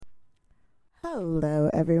Hello,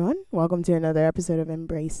 everyone. Welcome to another episode of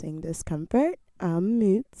Embracing Discomfort. I'm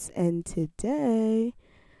Moots, and today,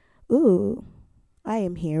 I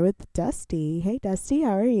am here with Dusty. Hey, Dusty,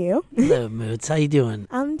 how are you? Hello, Moots. How you doing?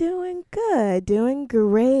 I'm doing good, doing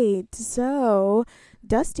great. So,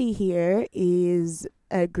 Dusty here is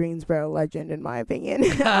a Greensboro legend, in my opinion.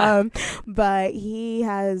 But he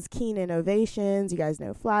has keen innovations. You guys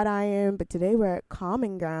know Flatiron, but today we're at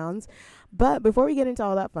Common Grounds. But before we get into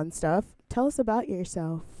all that fun stuff, tell us about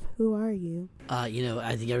yourself. Who are you? I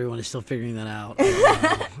think everyone is still figuring that out.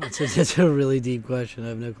 It's a really deep question. I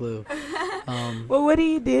have no clue. Well, what do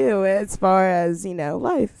you do as far as,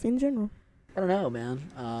 life in general? I don't know, man.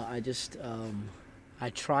 I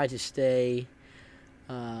try to stay...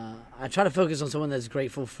 I try to focus on someone that's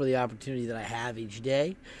grateful for the opportunity that I have each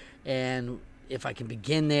day. And if I can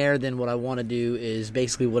begin there, then what I want to do is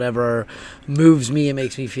basically whatever moves me and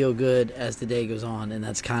makes me feel good as the day goes on. And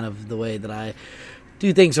that's kind of the way that I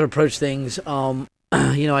do things or approach things. I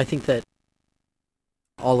think that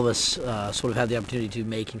all of us sort of have the opportunity to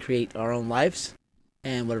make and create our own lives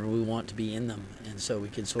and whatever we want to be in them. And so we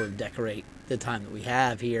can sort of decorate the time that we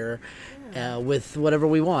have here with whatever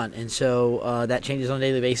we want. And so that changes on a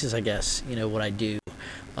daily basis, I guess, what I do.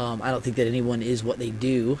 I don't think that anyone is what they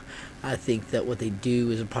do. I think that what they do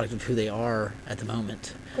is a product of who they are at the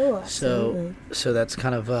moment. Oh, absolutely. So that's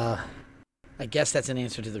kind of, I guess that's an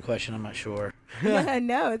answer to the question. I'm not sure. Yeah,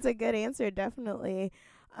 no, it's a good answer, definitely.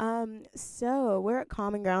 So we're at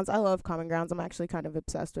Common Grounds. I love Common Grounds. I'm actually kind of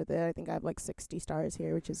obsessed with it. I think I have like 60 stars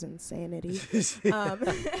here, which is insanity.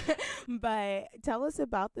 But tell us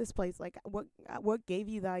about this place. Like, what gave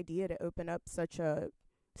you the idea to open up such a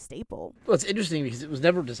staple? Well, it's interesting because it was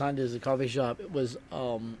never designed as a coffee shop. It was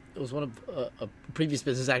one of a previous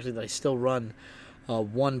business actually that I still run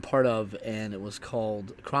one part of, and it was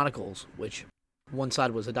called Chronicles, which one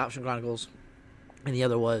side was Adoption Chronicles and the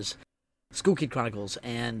other was School Kid Chronicles.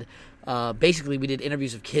 And basically we did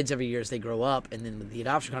interviews of kids every year as they grow up, and then with the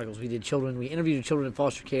Adoption Chronicles we interviewed children in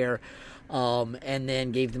foster care, and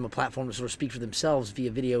then gave them a platform to sort of speak for themselves via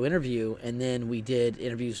video interview. And then we did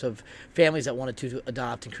interviews of families that wanted to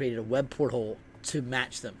adopt and created a web portal to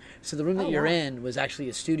match them. So the room that you're in was actually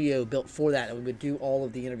a studio built for that, and we would do all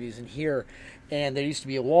of the interviews in here. And there used to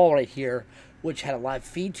be a wall right here which had a live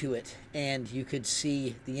feed to it, and you could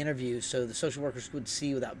see the interview, so the social workers would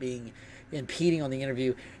see without being impeding on the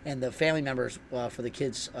interview, and the family members for the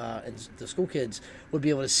kids and the school kids would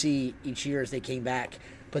be able to see each year as they came back,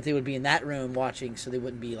 but they would be in that room watching, so they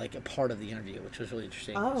wouldn't be like a part of the interview, which was really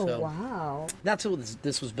interesting. Wow. That's what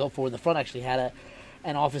this was built for. And the front actually had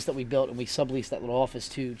an office that we built, and we subleased that little office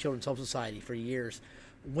to Children's Help Society for years.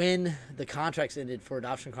 When the contracts ended for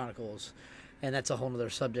Adoption Chronicles, and that's a whole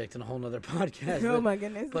other subject and a whole other podcast. Oh, my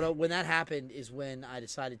goodness. But when that happened is when I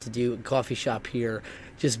decided to do a coffee shop here,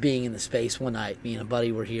 just being in the space one night. Me and a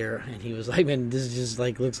buddy were here, and he was like, man, this is just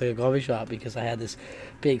like looks like a coffee shop, because I had this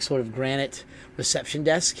big sort of granite reception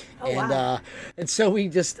desk. And so we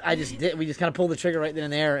just kind of pulled the trigger right then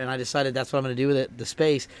and there, and I decided that's what I'm going to do with it, the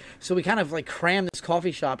space. So we kind of like crammed this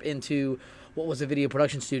coffee shop into what was a video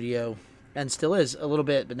production studio, and still is a little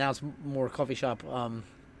bit, but now it's more coffee shop.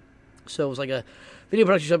 So it was like a video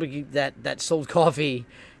production shop that sold coffee,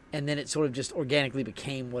 and then it sort of just organically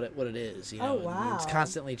became what it is. Oh, wow. And it's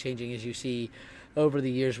constantly changing, as you see over the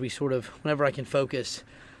years. We sort of, whenever I can focus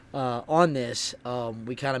on this,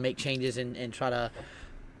 we kind of make changes and try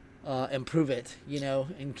to improve it,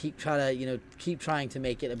 and keep trying to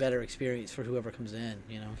make it a better experience for whoever comes in,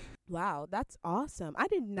 Wow, that's awesome. I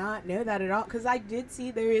did not know that at all, because I did see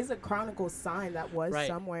there is a Chronicles sign that was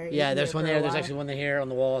somewhere. Yeah, there's one there. There's actually one here on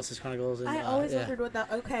the wall. It says Chronicles. And, I always wondered what that...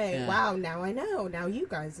 Okay, yeah. Wow, now I know. Now you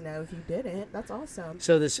guys know if you didn't. That's awesome.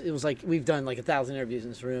 So it was like, we've done like 1,000 interviews in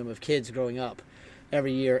this room of kids growing up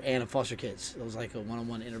every year, and of foster kids. It was like a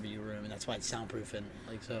one-on-one interview room, and that's why it's soundproof and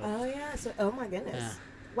like so. Oh, yeah. So, oh, my goodness. Yeah.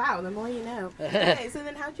 Wow, the more you know. Okay, so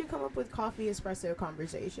then how'd you come up with Coffee Espresso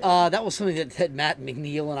Conversation? That was something that Matt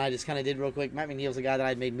McNeil and I just kind of did real quick. Matt McNeil's a guy that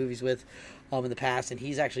I'd made movies with in the past, and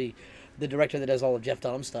he's actually the director that does all of Jeff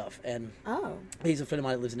Dunham stuff. And he's a friend of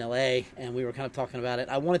mine that lives in L.A., and we were kind of talking about it.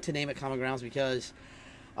 I wanted to name it Common Grounds because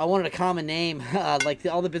I wanted a common name.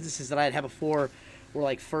 All the businesses that I had before were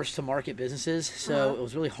like first-to-market businesses, so it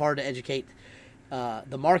was really hard to educate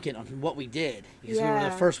the market on what we did, because we were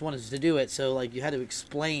the first ones to do it. So like you had to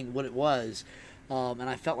explain what it was, and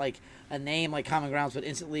I felt like a name like Common Grounds would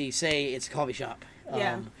instantly say it's a coffee shop.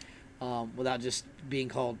 Without just being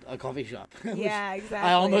called a coffee shop. Yeah, exactly.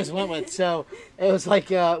 I almost went with. So it was like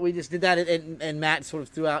we just did that, and Matt sort of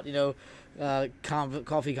threw out,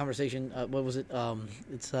 coffee conversation. What was it?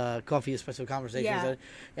 It's coffee espresso conversations.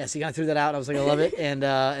 Yeah. So you kind of threw that out. I was like, I love it, and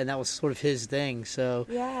that was sort of his thing. So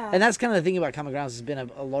Yeah. and that's kind of the thing about Common Grounds. Has been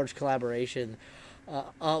a large collaboration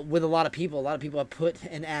with a lot of people. A lot of people have put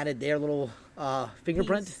and added their little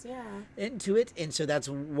fingerprint Piece, yeah. into it, and so that's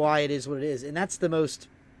why it is what it is. And that's the most.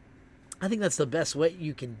 I think that's the best way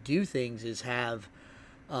you can do things is have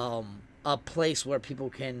a place where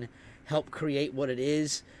people can help create what it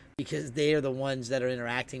is because they are the ones that are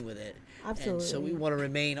interacting with it. Absolutely. And so we want to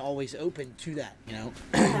remain always open to that, you know.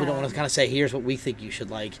 We don't want to kind of say, here's what we think you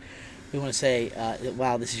should like. We want to say,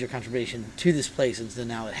 wow, this is your contribution to this place, and so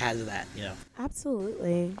now it has that, you know.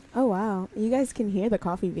 Absolutely. Oh, wow. You guys can hear the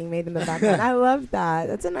coffee being made in the background. I love that.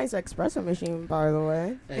 That's a nice espresso machine, by the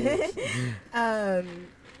way.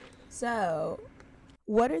 So,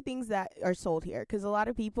 what are things that are sold here? Because a lot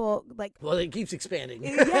of people, like... Well, it keeps expanding.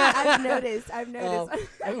 Yeah, I've noticed. I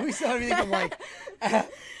mean, we sell everything from, like,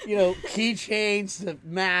 keychains to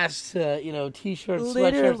masks to, T-shirts,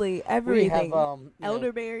 literally sweatshirts. everything. We have,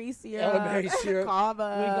 elderberry syrup.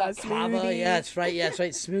 Kava. We got kava. Smoothies. Yeah, that's right.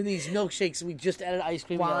 Smoothies, milkshakes. We just added ice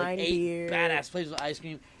cream. Wine, we got, like, 8 beer. badass places with ice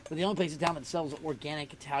cream. We're the only place in town that sells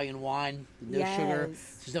organic Italian wine, no sugar.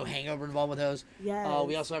 There's no hangover involved with those. Yes.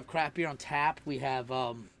 We also have craft beer on tap. We have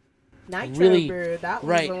Nitro Brew. That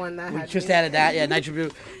was the one that we had just me. Added that. Yeah, Nitro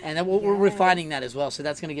Brew, and then we're refining that as well. So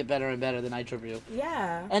that's going to get better and better. The Nitro Brew.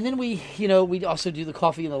 Yeah. And then we also do the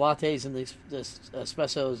coffee and the lattes and the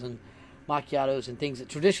espressos and macchiatos and things that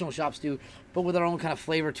traditional shops do, but with our own kind of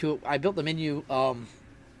flavor to it. I built the menu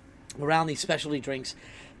around these specialty drinks.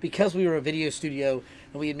 Because we were a video studio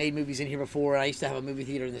and we had made movies in here before, and I used to have a movie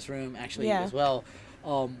theater in this room actually as well.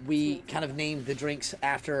 We kind of named the drinks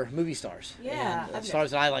after movie stars. Yeah. And stars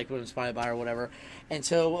that I like were inspired by or whatever. And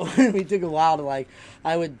so we took a while to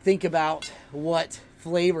I would think about what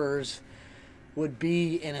flavors would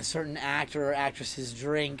be in a certain actor or actress's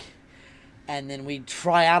drink. And then we'd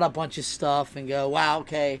try out a bunch of stuff and go, wow,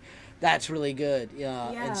 okay, that's really good. Yeah.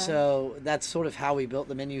 And so that's sort of how we built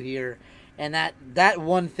the menu here. And that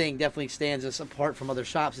one thing definitely stands us apart from other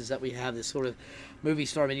shops is that we have this sort of movie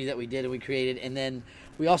star menu that we did and we created, and then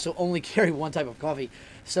we also only carry one type of coffee,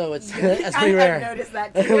 so it's that's pretty rare. I've noticed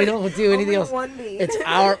that too. We don't do anything else. One bean.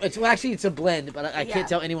 It's a blend, but I can't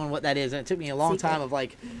tell anyone what that is, and it took me a long time of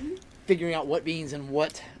figuring out what beans and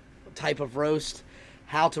what type of roast,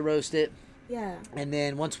 how to roast it. Yeah. And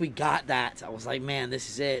then once we got that, I was like, man, this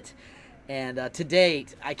is it. And to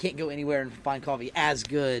date, I can't go anywhere and find coffee as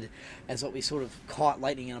good as what we sort of caught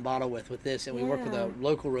lightning in a bottle with this. And we work with a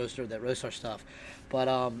local roaster that roasts our stuff.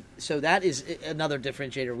 But so that is another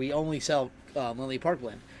differentiator. We only sell Lindley Park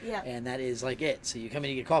Blend. Yeah. And that is like it. So you come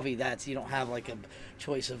in and get coffee. You don't have like a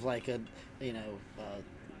choice of like a,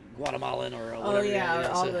 Guatemalan or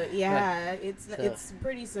whatever. It's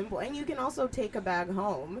pretty simple, and you can also take a bag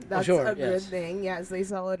home. That's a good thing. Yes, they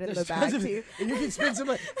sell it in the bag too. And you can spend some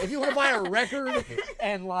if you want to buy a record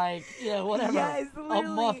and whatever, a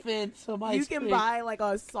muffin, some ice cream. You can buy like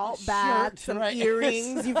a salt bath, some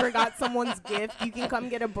earrings. You forgot someone's gift. You can come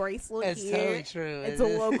get a bracelet It's here. Totally true. It's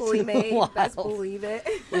locally made. Best believe it.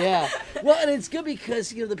 Yeah. Well, and it's good because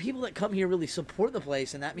the people that come here really support the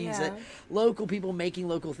place, and that means that local people making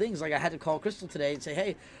local things. Like I had to call Crystal today and say,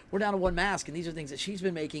 hey, we're down to one mask, and these are things that she's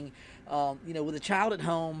been making, with a child at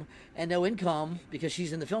home and no income because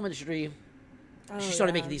she's in the film industry. She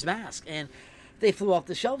started making these masks, and they flew off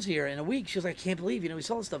the shelves here in a week. She was like, I can't believe, we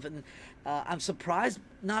saw this stuff, and I'm surprised,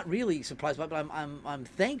 not really surprised by it, but I'm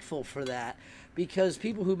thankful for that because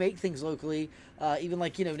people who make things locally, even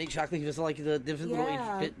like Nate Shockley, who does like the different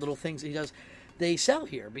little things that he does, they sell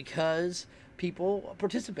here because people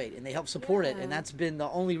participate and they help support it, and that's been the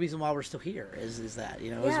only reason why we're still here is that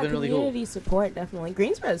it's been really cool. Community support, definitely.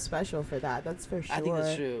 Greensboro is special for that's for sure. I think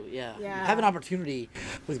that's true. Yeah. You have an opportunity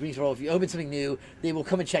with Greensboro. If you open something new, they will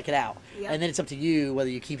come and check it out, and then it's up to you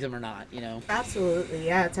whether you keep them or not. Absolutely.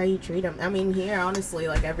 Yeah, it's how you treat them. I mean, here honestly,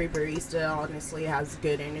 like every barista honestly has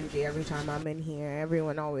good energy. Every time I'm in here,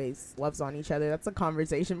 everyone always loves on each other. That's a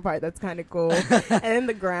conversation part that's kind of cool. And then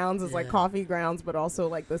the grounds is like coffee grounds, but also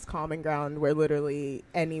like this common ground where literally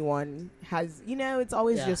anyone has, it's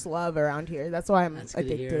always just love around here. That's why I'm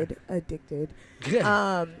addicted.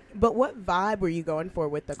 But what vibe were you going for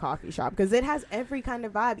with the coffee shop? Because it has every kind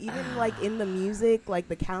of vibe, even like in the music, like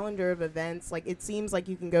the calendar of events. Like it seems like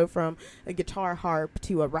you can go from a guitar harp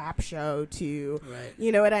to a rap show to,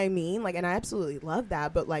 you know what I mean? Like, and I absolutely love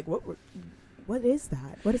that. But like, what is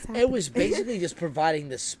that? What is happening? It was basically just providing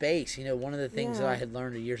the space. One of the things that I had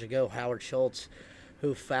learned years ago, Howard Schultz,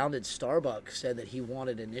 who founded Starbucks, said that he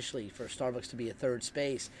wanted initially for Starbucks to be a third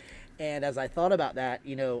space. And as I thought about that,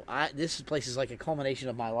 this place is like a culmination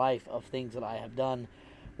of my life of things that I have done,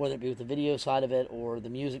 whether it be with the video side of it or the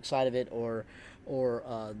music side of it or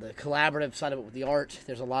the collaborative side of it with the art.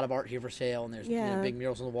 There's a lot of art here for sale, and there's big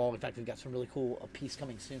murals on the wall. In fact, we've got some really cool a piece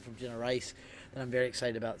coming soon from Jenna Rice that I'm very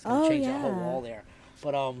excited about. It's going to change that whole wall there.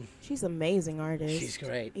 But she's an amazing artist. She's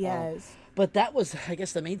great. Yes. But that was, I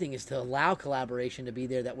guess, the main thing is to allow collaboration to be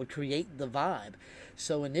there that would create the vibe.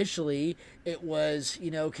 So initially, it was,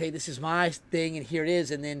 okay, this is my thing, and here it is.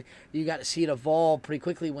 And then you got to see it evolve pretty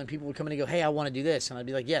quickly when people would come in and go, hey, I want to do this. And I'd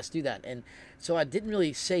be like, yes, do that. And so I didn't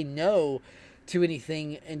really say no to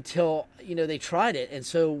anything until, they tried it. And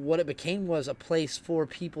so what it became was a place for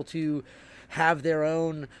people to have their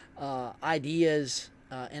own ideas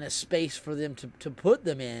and a space for them to put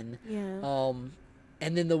them in. Yeah.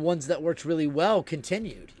 And then the ones that worked really well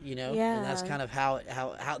continued, Yeah. And that's kind of how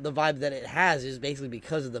the vibe that it has is basically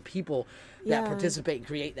because of the people that participate and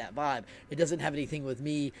create that vibe. It doesn't have anything with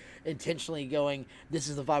me intentionally going, this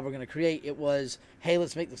is the vibe we're going to create. It was, hey,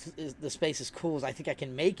 let's make the space as cool as I think I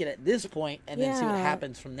can make it at this point, and then see what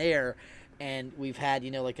happens from there. And we've had,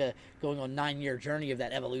 like a going on 9-year journey of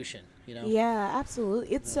that evolution, Yeah,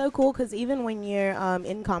 absolutely. It's so cool because even when you're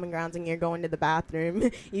in Common Grounds and you're going to the bathroom,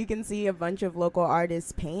 you can see a bunch of local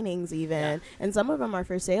artists' paintings even. And some of them are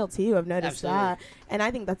for sale, too. I've noticed that. And I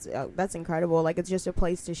think that's incredible. Like, it's just a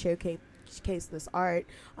place to showcase this art,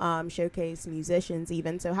 showcase musicians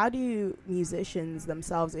even. So how do musicians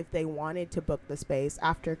themselves, if they wanted to book the space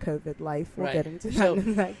after COVID life, we'll get into that so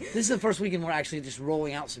in a sec. This is the first weekend we're actually just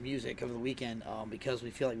rolling out some music over the weekend because we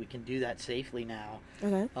feel like we can do that safely now.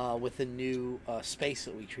 Okay. With the new space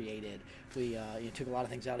that we created. We took a lot of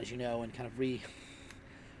things out, as you know, and kind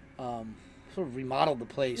of sort of remodeled the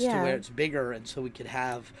place to where it's bigger, and so we could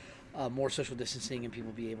have more social distancing and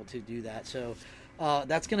people be able to do that. So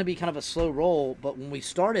that's going to be kind of a slow roll, but when we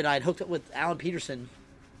started, I had hooked up with Alan Peterson,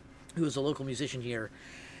 who is a local musician here,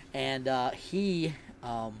 and he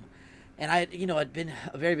and I, I'd been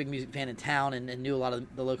a very big music fan in town and knew a lot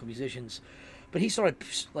of the local musicians, but he started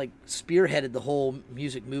spearheaded the whole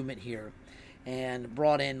music movement here, and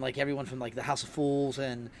brought in everyone from the House of Fools,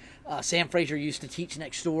 and Sam Fraser used to teach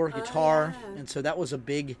next door guitar, and so that was a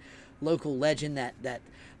big local legend that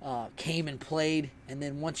came and played. And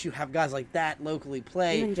then once you have guys like that locally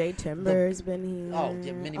play, even Jay Timber's been here. Oh,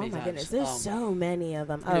 yeah, many times. Goodness, there's so many of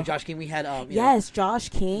them. Josh King, we had Josh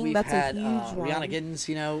King. That's a huge one. Rihanna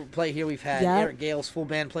Giddens, play here. We've had Eric Gale's full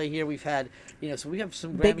band play here. We've had so we have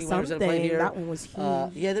some Grammy winners that play here. That one was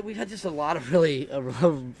huge. We've had just a lot of really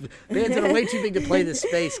bands that are way too big to play this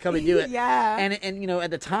space come and do it. Yeah, and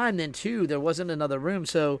at the time then too, there wasn't another room,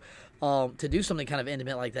 so to do something kind of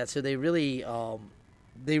intimate like that. So they really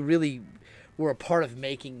were a part of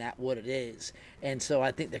making that what it is. And so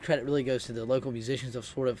I think the credit really goes to the local musicians of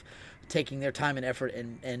sort of taking their time and effort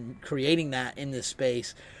and creating that in this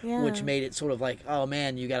space, which made it sort of like, oh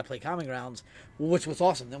man, you got to play Common Grounds, which was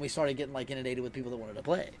awesome. Then we started getting inundated with people that wanted to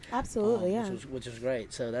play. Absolutely, which was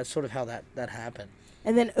great. So that's sort of how that happened.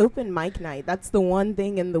 And then open mic night. That's the one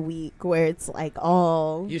thing in the week where it's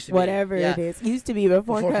all whatever it is. Used to be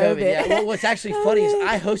before COVID. Yeah. Well, what's actually funny is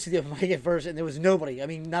I hosted the open mic at first, and there was nobody. I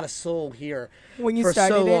mean, not a soul here when you for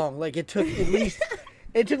started so long. It took at least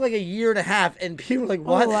it took a year and a half, and people were like,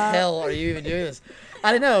 "Why the hell are you even doing this?"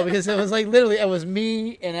 I don't know, because it was literally it was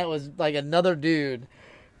me and it was another dude,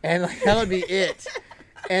 and that would be it.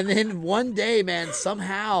 And then one day, man,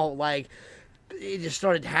 somehow it just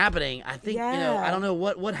started happening. I think, I don't know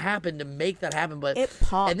what happened to make that happen, but it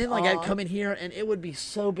popped. And then I'd come in here and it would be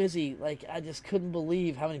so busy. I just couldn't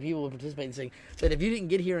believe how many people would participate in saying that if you didn't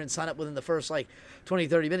get here and sign up within the first 20,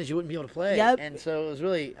 30 minutes, you wouldn't be able to play. Yep. And so it was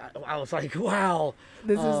really, I was like, wow.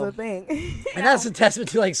 This is the thing. And that's a testament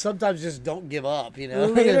to sometimes just don't give up,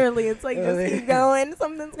 Literally, it's just keep going.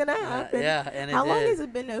 Something's going to happen. And how long has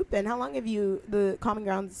it been open? How long have the Common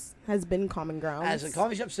Grounds has been Common Grounds? As a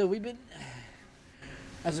coffee shop, so we've been...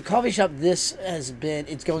 As a coffee shop, it's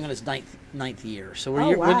going on its ninth year. So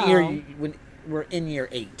we're in year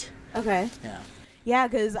 8. Okay. Yeah. Yeah,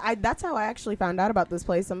 because that's how I actually found out about this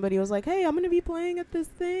place. Somebody was like, hey, I'm going to be playing at this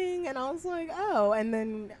thing. And I was like, oh. And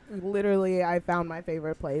then literally I found my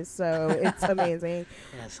favorite place. So it's amazing.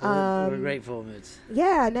 So we're grateful.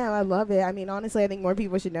 Yeah, no, I love it. I mean, honestly, I think more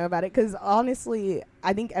people should know about it. Because honestly,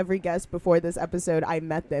 I think every guest before this episode, I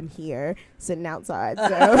met them here sitting outside.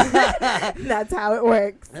 So that's how it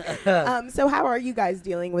works. So how are you guys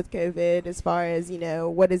dealing with COVID as far as,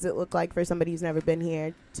 what does it look like for somebody who's never been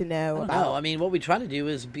here to know about? I mean, what we try to do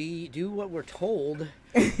is do what we're told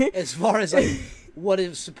as far as what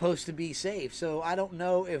is supposed to be safe. So I don't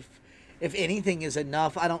know if if anything is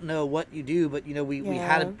enough. I don't know what you do, but we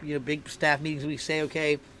had big staff meetings. We say,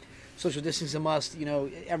 okay, social distancing a must.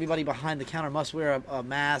 Everybody behind the counter must wear a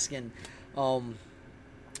mask, and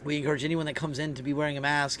we encourage anyone that comes in to be wearing a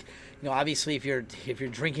mask. Obviously, if you're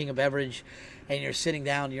drinking a beverage and you're sitting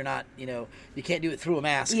down, you're not, you can't do it through a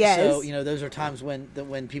mask. Yes. So, those are times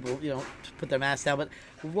when people, put their masks down. But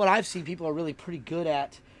what I've seen, people are really pretty good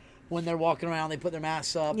at when they're walking around, they put their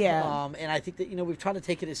masks up. Yeah. And I think that, we've tried to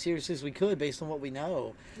take it as seriously as we could based on what we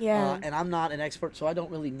know. Yeah. And I'm not an expert, so I don't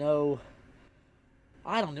really know.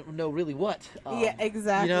 I don't know really what. Yeah,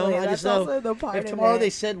 exactly. I that's just know also the part if of tomorrow it. they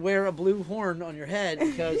said wear a blue horn on your head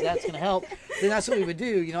because that's going to help, then that's what we would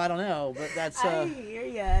do. I don't know, but that's. I hear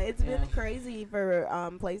ya. It's been crazy for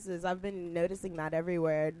places. I've been noticing that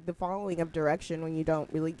everywhere. The following of direction when you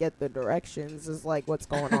don't really get the directions is like what's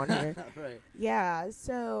going on here. Right. Yeah.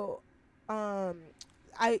 So,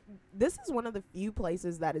 this is one of the few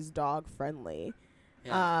places that is dog friendly.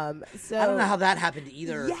 Yeah. So I don't know how that happened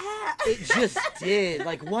either. Yeah. It just did.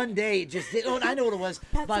 Like one day it just did. Oh, and I know what it was.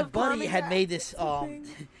 Pets My of buddy Common had Ground. made this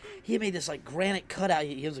he made this like granite cutout.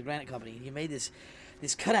 He was a granite company. He made these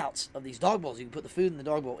cutouts of these dog bowls. You can put the food in the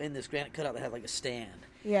dog bowl in this granite cutout that had like a stand.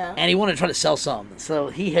 Yeah. And he wanted to try to sell some. So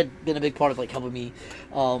he had been a big part of like helping me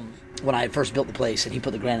when I first built the place, and he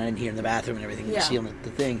put the granite in here in the bathroom and everything you see on the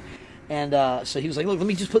thing. And so he was like, look, let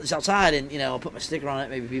me just put this outside and, I'll put my sticker on it.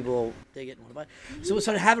 Maybe people will dig it and want to buy it. So what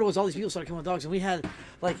started happening was all these people started coming with dogs. And we had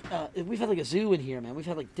like a zoo in here, man. We've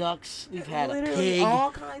had like ducks. We've had Literally a pig.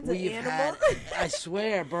 all kinds of We've animals. had, I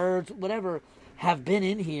swear, birds, whatever, have been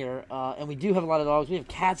in here. And we do have a lot of dogs. We have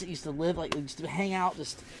cats that used to live, like, used to hang out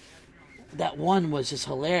just... That one was just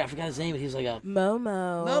hilarious. I forgot his name, but he was like a...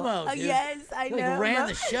 Momo. Momo, dude. Yes, I He know. like ran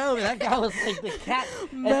the show, and that guy was like the cat.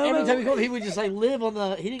 And Momo. every time he called, he would just like live on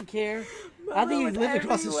the... He didn't care. I think he was lived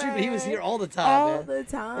across the street, but he was everywhere. here all the time, All man. the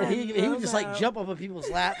time. And he would just like Momo. jump up on people's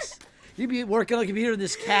laps. You'd be working on a computer, and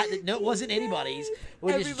this cat that wasn't anybody's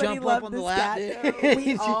would just Everybody jump up loved on the this lap. cat, dude. though. We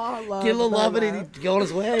He'd all loved get a little love in it, Momo. and he'd go on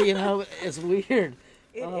his way. It's weird.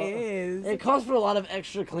 It is. It calls for a lot of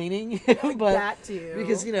extra cleaning, but that too.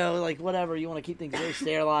 because like whatever, you want to keep things very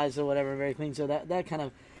sterilized or whatever, very clean. So that kind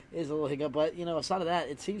of is a little hiccup. But aside of that,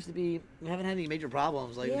 it seems to be we haven't had any major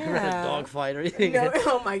problems. Like we never had a dog fight or anything. No,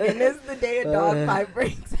 oh my goodness, the day a dog fight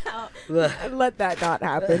breaks out. Let that not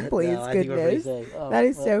happen, please. No, I think we're pretty Goodness. safe. That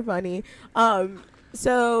is so funny.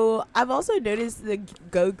 So I've also noticed the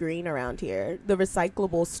Go Green around here, the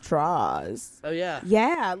recyclable straws. Oh yeah.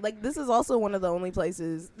 Yeah, like this is also one of the only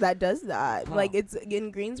places that does that. Huh. Like it's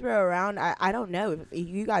in Greensboro around. I don't know if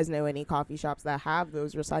you guys know any coffee shops that have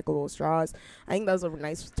those recyclable straws. I think that was a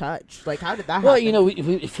nice touch. Like how did that Well, happen?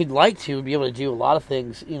 if we'd like to, we'd be able to do a lot of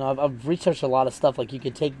things. I've researched a lot of stuff. Like you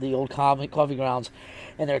could take the old coffee grounds,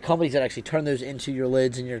 and there are companies that actually turn those into your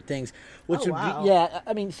lids and your things. Which Oh, would wow. be, yeah.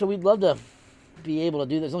 I mean, so we'd love to be able to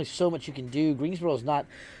do. There's only so much you can do. Greensboro is not.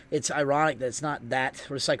 It's ironic that it's not that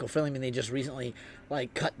recycle friendly. I mean, they just recently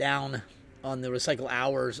like cut down on the recycle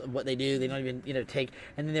hours of what they do. They don't even take.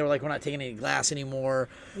 And then they were like, we're not taking any glass anymore,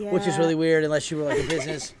 which is Yeah. really weird unless you were like a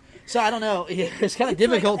business. So I don't know. It's kind of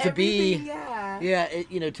difficult like to be. Yeah.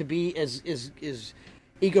 To be as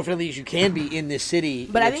eco-friendly as you can be in this city.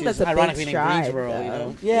 But I which think that's is a ironically big named stride, Greensboro.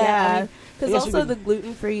 though. Yeah. I mean, Because I guess we also could- the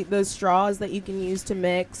gluten-free, those straws that you can use to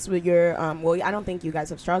mix with your, well, I don't think you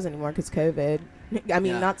guys have straws anymore because COVID. I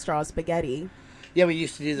mean, Yeah. not straws, spaghetti. Yeah, we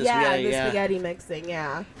used to do this. Spaghetti mixing,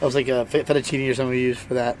 yeah. That was like a fettuccine or something we used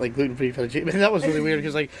for that, like gluten-free fettuccine. But that was really weird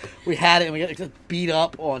because like we had it and we got like, beat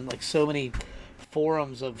up on like so many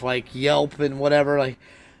forums of like Yelp and whatever. Like,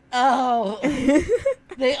 oh,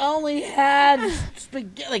 they only had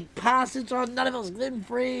spaghetti, like pasta. None of it was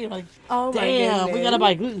gluten-free. I'm like, Oh, my damn, we goodness. gotta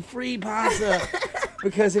buy gluten-free pasta.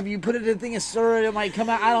 Because if you put it in a thing and stir it, it might come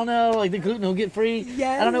out. I don't know. Like the gluten will get free.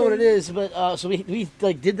 Yes. I don't know what it is, but so we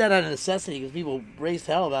like did that out of necessity because people raised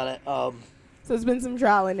hell about it. So it's been some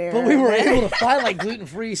trial and error. But we were able to find like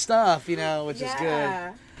gluten-free stuff, which is good.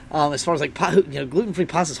 Yeah. As far as like gluten-free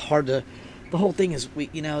pasta is hard to. The whole thing is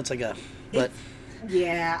it's like a. But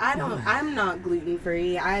Yeah, I'm not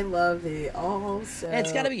gluten-free. I love it all, so.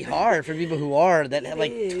 it's got to be hard for people who are that have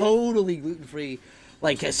like is. totally gluten-free.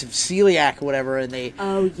 Like some celiac or whatever, and they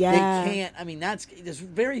yeah. they can't. I mean, there's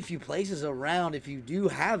very few places around if you do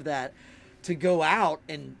have that to go out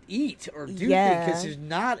and eat or do things because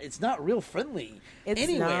it's not real friendly It's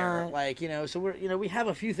anywhere. not. Like so we're we have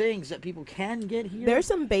a few things that people can get here. There's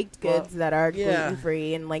some baked goods that are yeah.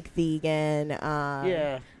 gluten-free and like vegan.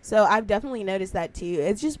 Yeah. So I've definitely noticed that too.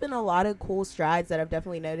 It's just been a lot of cool strides that I've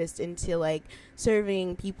definitely noticed into like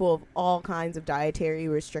serving people of all kinds of dietary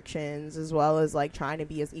restrictions, as well as like trying to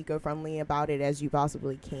be as eco-friendly about it as you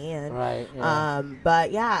possibly can. Right. Yeah.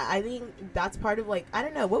 But yeah, I think that's part of like, I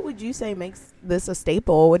don't know, what would you say makes this a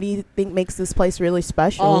staple? What do you think makes this place really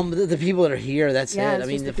special? The people that are here, that's Yeah, it. it's I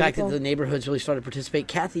mean, just the the fact people. that the neighborhoods really started to participate.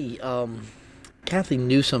 Kathy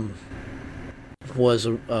Newsom was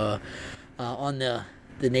on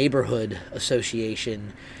the neighborhood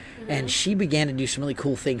association, and she began to do some really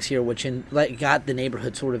cool things here, which got the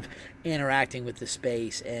neighborhood sort of interacting with the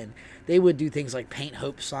space. And they would do things like paint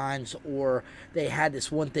hope signs, or they had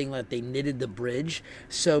this one thing that they knitted the bridge,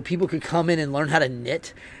 so people could come in and learn how to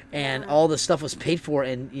knit, and all the stuff was paid for.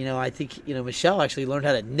 And I think Michelle actually learned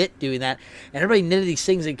how to knit doing that, and everybody knitted these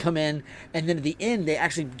things and come in, and then at the end they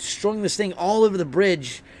actually strung this thing all over the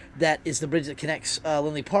bridge that is the bridge that connects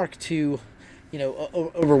Lindley Park to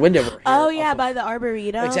over Windover here Oh yeah, off of- by the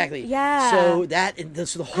Arboretum. Exactly. Yeah. So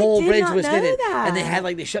the whole did bridge not was know knitted, that. and they had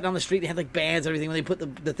they shut down the street. They had like bands and everything when they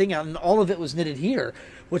put the thing out, and all of it was knitted here,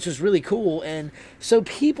 which was really cool. And so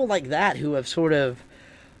people like that who have sort of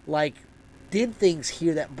did things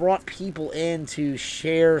here that brought people in to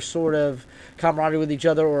share sort of camaraderie with each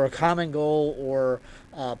other, or a common goal, or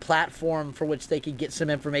a platform for which they could get some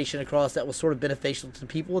information across that was sort of beneficial to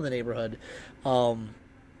people in the neighborhood.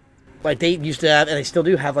 Like they used to have, and they still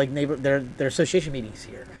do have, their association meetings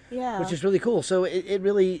here, Yeah. which is really cool. So it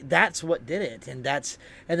really, that's what did it, and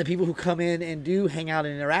the people who come in and do hang out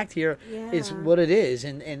and interact here is Yeah. what it is,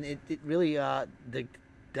 and it really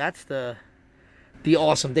that's the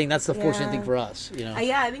awesome thing. That's the fortunate thing for us, Yeah,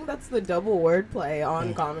 I think that's the double wordplay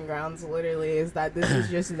on Common Grounds, literally, is that this is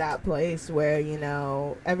just that place where,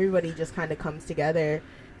 everybody just kind of comes together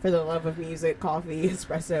for the love of music, coffee,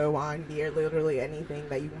 espresso, wine, beer, literally anything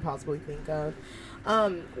that you can possibly think of.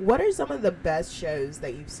 What are some of the best shows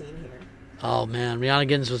that you've seen here? Oh man,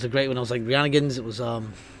 Rihanna was a great one. I was like Rihanna, it was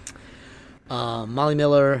Molly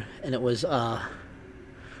Miller, and it was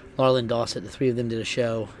Larlin Dawson. The three of them did a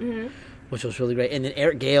show, which was really great. And then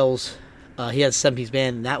Eric Gales, he had a 7-piece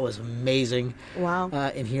band, and that was amazing. Wow.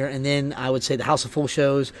 In here. And then I would say the House of Full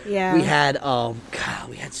shows. Yeah. We had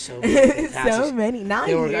we had so many. So many. 9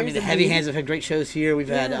 years. The Heavy Hands have had great shows here. We've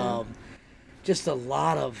had Yeah. just a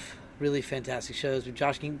lot of really fantastic shows.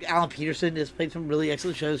 Josh King, Alan Peterson has played some really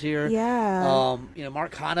excellent shows here. Yeah.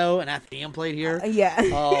 Mark Cano and Athenaeum played here.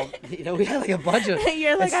 Yeah. We had a bunch of.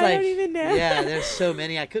 You're like, it's I don't even know. Yeah, there's so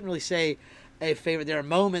many. I couldn't really say a favorite. There are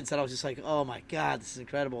moments that I was just like, oh my god, this is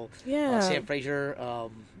incredible. Yeah. Sam Fraser.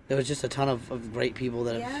 There was just a ton of great people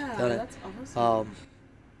that have done it. That's awesome.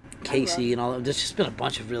 Casey and all. There's just been a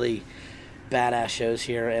bunch of really badass shows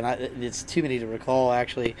here, and it's too many to recall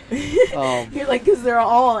actually. You're like, because they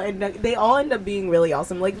all end up being really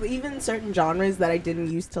awesome. Like even certain genres that I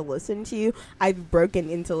didn't used to listen to, I've broken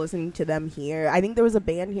into listening to them here. I think there was a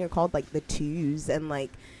band here called the Twos, and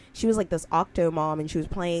she was this octo mom, and she was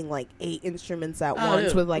playing 8 instruments at once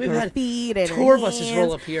dude, with we've her had feet and tour her buses hands.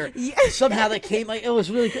 roll up here. Yeah. Somehow they came it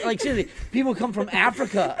was really seriously. People come from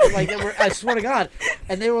Africa, they were, I swear to God,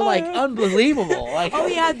 and they were unbelievable. Oh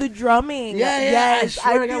yeah, the drumming. Yeah, Yes,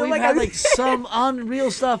 I swear to feel God, we've had some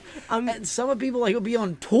unreal stuff, and some of people will be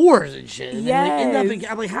on tours and shit. And then end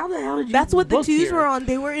up I'm like, how the hell did you? That's what the book Twos here? were on.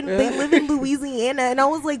 They live in Louisiana, and I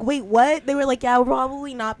was like, wait, what? They were like, yeah, we'll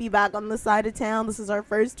probably not be back on this side of town. This is our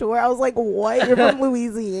first tour. I was like, what? You're from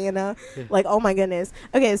Louisiana? Oh my goodness.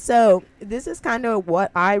 Okay, so this is kind of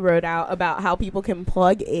what I wrote out about how people can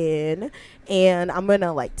plug in, and I'm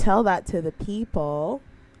gonna tell that to the people,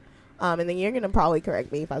 and then you're gonna probably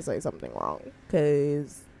correct me if I say something wrong,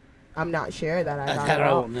 because I'm not sure that I got I it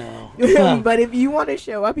don't wrong. know. But if you want to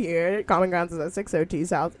show up here, Common Grounds is at 602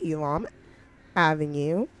 South Elam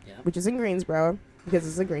Avenue, which is in Greensboro, because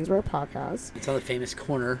it's a Greensboro podcast. It's on the famous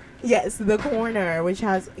corner. Yes, the corner, which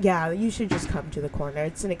has, you should just come to the corner.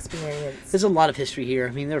 It's an experience. There's a lot of history here.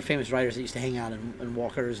 I mean, there were famous writers that used to hang out in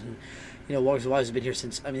Walker's, and Walker's Wives have been here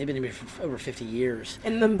since. They've been here for over 50 years.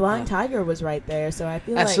 And the Blind Tiger was right there, so I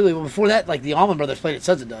feel absolutely. Well, before that, the Allman Brothers played at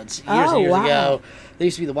Suds and Duds years and years ago. They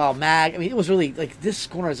used to be the Wild Mag. It was really this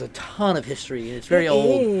corner has a ton of history, and it's very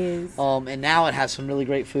old. Is. And now it has some really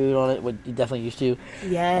great food on it. What you definitely used to.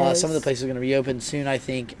 Yes. Some of the places are going to reopen soon, I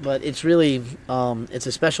think. But it's really it's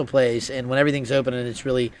a special place, and when everything's open and it's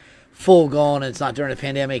really full gone and it's not during a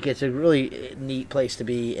pandemic, it's a really neat place to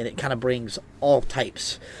be, and it kind of brings all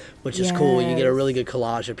types, which is cool. You get a really good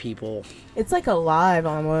collage of people. It's alive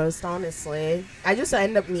almost, honestly. I just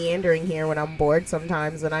end up meandering here when I'm bored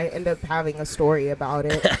sometimes, and I end up having a story about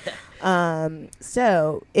it.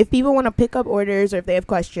 So if people want to pick up orders or if they have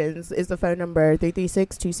questions, is the phone number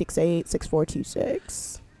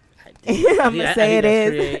 336-268-6426. I'm gonna say it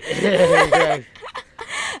is.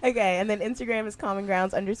 Okay, and then Instagram is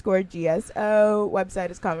commongrounds_GSO. Website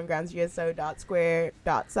is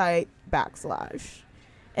commongroundsgso.square.site/.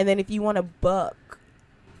 And then if you want to book,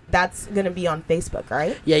 that's going to be on Facebook,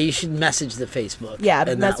 right? Yeah, you should message the Facebook. Yeah,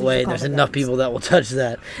 and that way there's enough people that will touch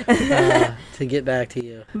that to get back to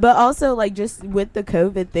you. But also, like, just with the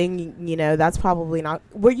COVID thing, you know, that's probably not...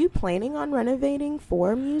 Were you planning on renovating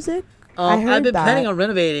for music? I've been planning on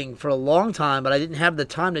renovating for a long time, but I didn't have the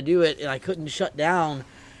time to do it, and I couldn't shut down.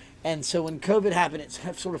 And so when COVID happened, it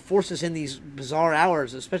sort of forced us in these bizarre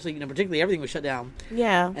hours, especially, you know, particularly everything was shut down.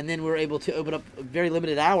 Yeah. And then we were able to open up very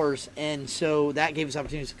limited hours, and so that gave us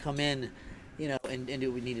opportunities to come in, you know, and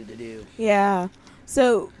do what we needed to do. Yeah.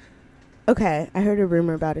 So, okay, I heard a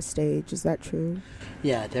rumor about a stage. Is that true?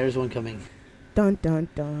 Yeah, there's one coming. Dun, dun,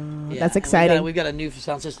 dun. Yeah, that's exciting. We've got a new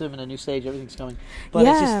sound system and a new stage. Everything's coming. But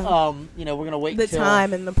it's just, you know, we're going to wait the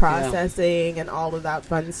time and the processing and all of that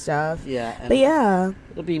fun stuff. Yeah. But yeah.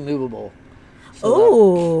 It'll be movable.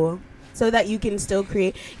 So that you can still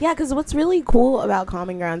create. Yeah, because what's really cool about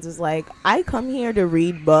Common Grounds is, like, I come here to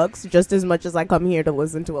read books just as much as I come here to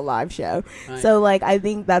listen to a live show. Right. So, like, I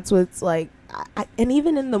think that's what's, like, and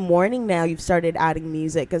even in the morning now, you've started adding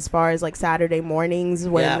music as far as, like, Saturday mornings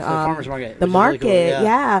when for the farmers market. The market, really cool,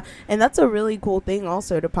 yeah. And that's a really cool thing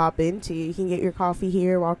also to pop into. You can get your coffee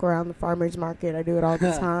here, walk around the farmers market. I do it all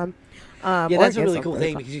the time. That's a really cool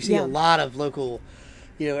thing because you see a lot of local,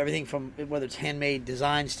 you know, everything from whether it's handmade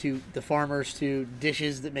designs to the farmers to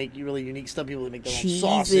dishes that make really unique stuff. People that make their own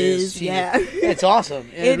sauces. Cheese. Yeah. It's awesome.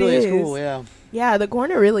 It really is cool, yeah. Yeah, the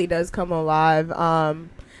corner really does come alive.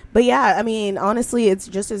 But yeah, I mean, honestly, it's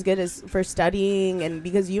just as good as for studying, and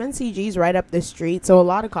because UNCG is right up the street, so a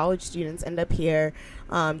lot of college students end up here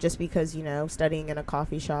just because, you know, studying in a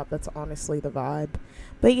coffee shop, that's honestly the vibe.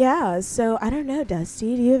 But yeah, so I don't know,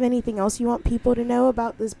 Dusty, do you have anything else you want people to know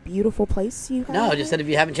about this beautiful place you have? No, just that if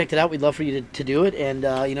you haven't checked it out, we'd love for you to do it. And,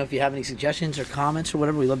 you know, if you have any suggestions or comments or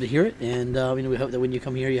whatever, we'd love to hear it. And, you know, we hope that when you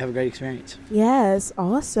come here, you have a great experience. Yes,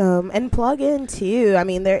 awesome. And plug in, too. I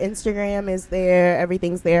mean, their Instagram is there.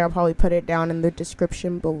 Everything's there. I'll probably put it down in the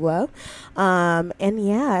description below. And,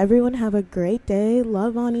 yeah, everyone have a great day.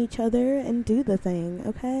 Love on each other and do the thing,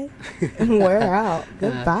 okay? We're out.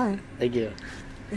 Goodbye. Thank you.